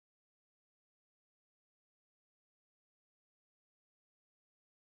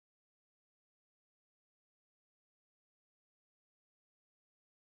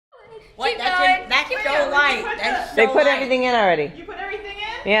What? That's so light. That's so They put light. everything in already. You put everything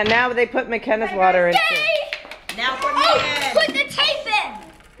in? Yeah, now they put McKenna's water in too. Now put me in. Put the tape in.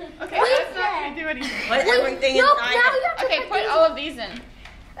 Okay, that's not going to do anything. Put everything inside. Okay, put all of these in.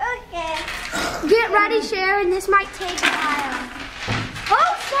 Okay. Get ready, Sharon. This might take a while.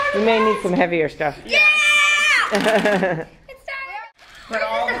 Oh, sorry. You may need some heavier stuff. Yeah! It's time. Put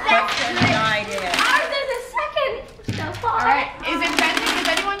all the cups inside in. Ours is the second so far. All right. Is it bending? Does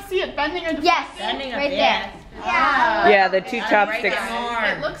anyone see it bending or Yes. Bending a right bit. there. Yeah. Yeah, the two chopsticks.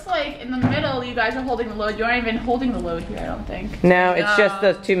 It looks like in the middle you guys are holding the load. You aren't even holding the load here, I don't think. No, it's just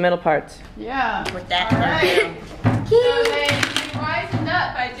those two middle parts. Yeah. Put that All right. down. So they wisened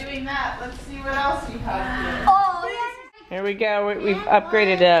up by doing that. Let's see what else we have here. Oh, yes. Here we go. We've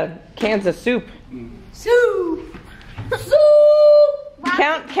upgraded cans of soup. Soup. Soup.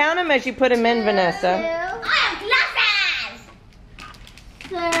 Count them as you put them in, Vanessa. I have glasses.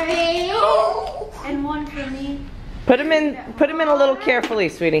 3. And 1 for me. Put them in a little carefully,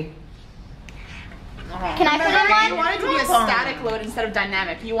 sweetie. Can I put it You in want it to be a static load instead of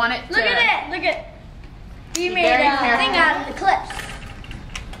dynamic. You want it to... Look at it. Look at it. You made Very a careful. thing out of the clips.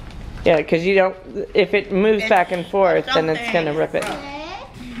 Yeah, because you don't. If it moves back and forth, then it's gonna rip it.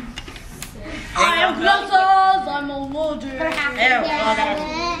 I have glasses. I'm a loader.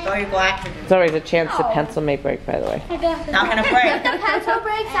 Throw your glasses. There's always a chance the pencil may break, by the way. Not gonna break. The pencil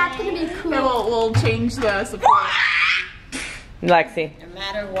breaks. That's gonna be cool. We'll change the support. Lexi. No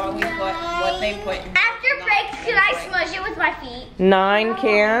matter what we put, what they put. After breaks, can I smush it with my feet? 9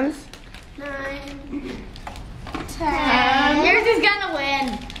 cans. 9, 10. Yours is gonna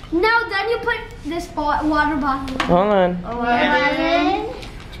win. No, then you put this water bottle in. Hold on. 11,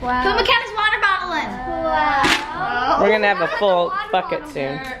 12. Put McKenna's water bottle in. 12. We're gonna have a full bucket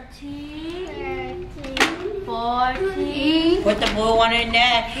soon. 13, 14. Put the blue one in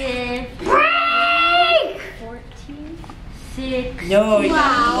next. 15. Break! 14. 6. No, the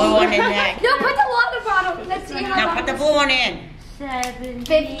blue one in next. No, put the water bottle. Let's see how Now put the blue one in. 17.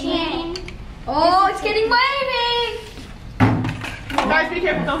 15. Oh, it's getting wavy. Guys, be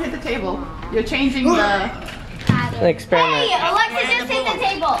careful. Don't hit the table. You're changing the... Experiment. Hey, Alexa just hit the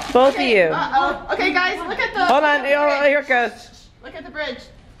table. Both of you. Uh-oh. Okay, guys, look at the... Hold on. Here it goes. Look at the bridge.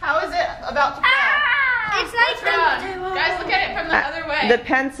 How is it about to fall? Ah! It's What's wrong? Guys, look at it from the other way. The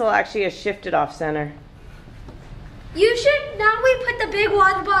pencil actually is shifted off center. You should, now we put the big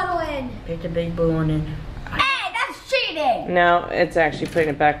water bottle in. Put the big blue one in. Hey, that's cheating. No, it's actually putting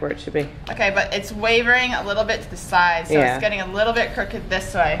it back where it should be. Okay, but it's wavering a little bit to the side, so Yeah. it's getting a little bit crooked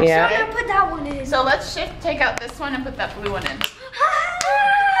this way. Yeah. I'm gonna put that one in. So let's take out this one and put that blue one in.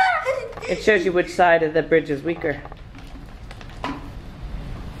 It shows you which side of the bridge is weaker.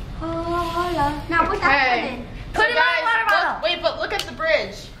 Now put that one in. Put it in my water bottle. Look, wait, but look at the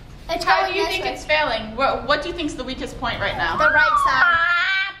bridge. It's How going do you this think way. it's failing? What do you think's the weakest point right now? The right side.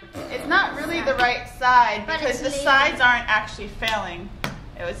 It's not really the right side But because it's the leaning. sides aren't actually failing.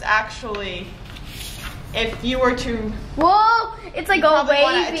 It was actually, if you were to Whoa, it's like a probably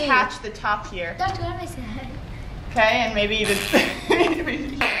want to wavy. attach the top here, That's what I said. okay, and maybe even maybe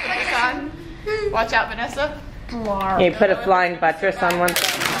put this on. Watch out, Vanessa. You put a flying buttress on one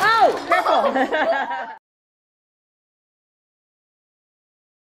side. Oh, careful!